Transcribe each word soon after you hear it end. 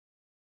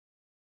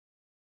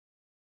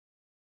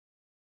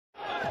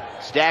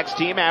Stags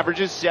team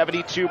averages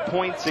 72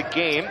 points a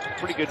game.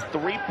 Pretty good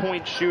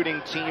three-point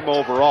shooting team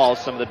overall.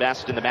 Some of the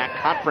best in the MAC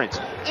conference.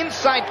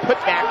 Inside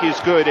putback is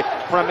good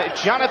from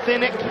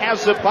Jonathan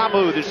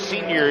Kazabamu, the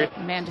senior.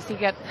 Man, does he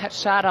get that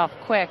shot off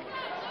quick.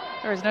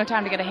 There was no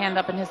time to get a hand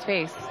up in his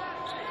face.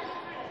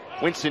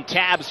 Wynston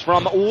Tabbs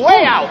from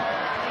way out.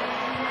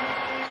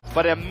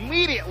 But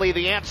immediately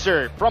the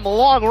answer from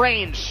long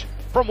range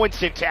from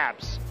Wynston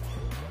Tabbs.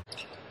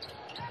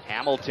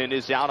 Hamilton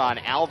is out on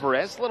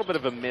Alvarez. A little bit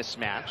of a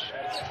mismatch.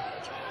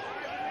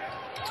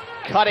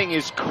 Cutting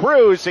is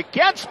Cruz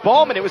against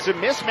Bowman. It was a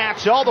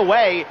mismatch all the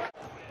way.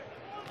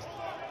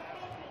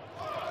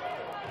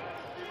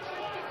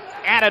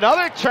 And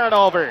another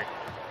turnover.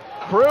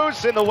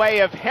 Cruz in the way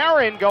of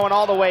Herren, going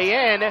all the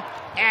way in.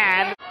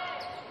 And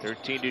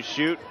 13 to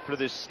shoot for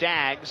the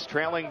Stags,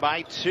 trailing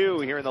by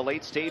 2 here in the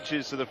late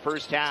stages of the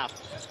first half.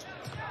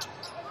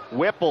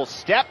 Whipple,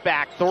 step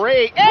back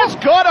three, is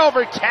good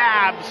over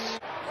Tabbs.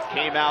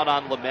 Came out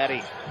on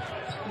Lametti.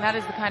 And that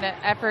is the kind of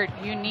effort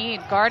you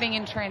need, guarding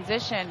in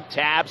transition.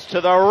 Tabbs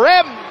to the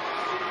rim.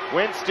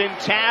 Wynston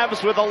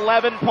Tabbs with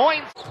 11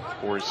 points.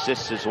 4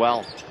 assists as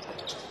well.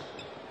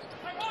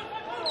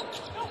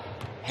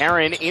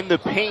 Herren in the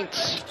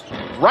paint.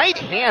 Right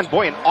hand,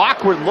 boy, an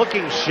awkward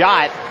looking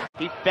shot.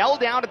 He fell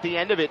down at the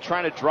end of it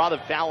trying to draw the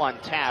foul on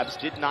Tabbs.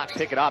 Did not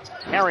pick it up.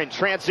 Herren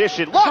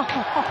transition. Look!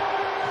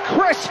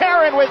 Chris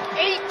Herren with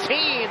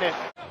 18.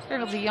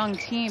 Fairfield's a young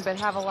team, but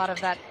have a lot of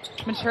that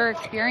mature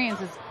experience.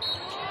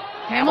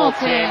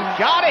 Hamilton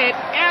got it,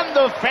 and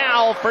the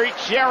foul for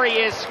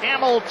Jarius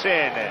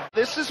Hamilton.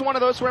 This is one of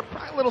those where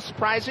probably a little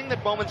surprising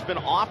that Bowman's been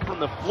off from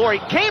the floor. He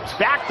came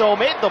back though,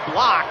 made the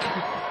block,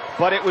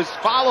 but it was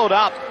followed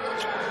up.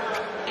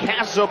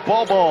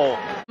 Casabobo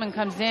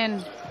comes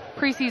in,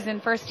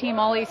 preseason first team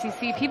all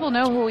ACC. People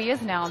know who he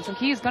is now, and so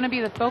he's going to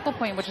be the focal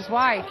point, which is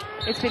why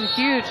it's been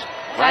huge.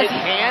 Right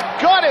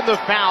hand, good in the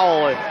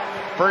foul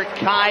for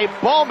Kai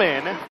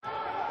Bowman.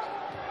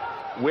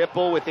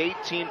 Whipple with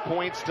 18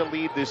 points to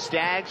lead the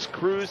Stags.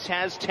 Cruz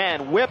has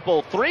 10.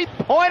 Whipple,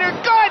 three-pointer,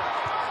 good!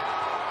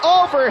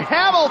 Over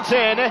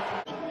Hamilton.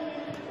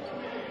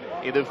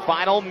 In the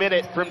final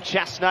minute from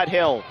Chestnut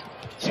Hill.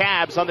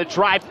 Tabbs on the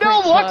drive.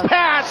 No look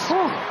pass!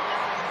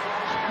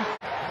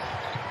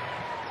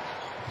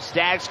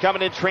 Stags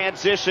coming in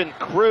transition.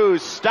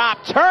 Cruz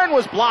stopped. Turn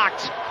was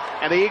blocked.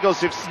 And the Eagles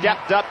have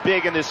stepped up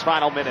big in this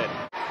final minute.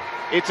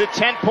 It's a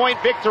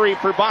 10-point victory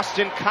for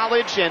Boston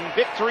College and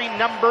victory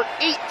number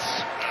 8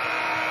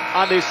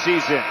 on this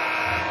season.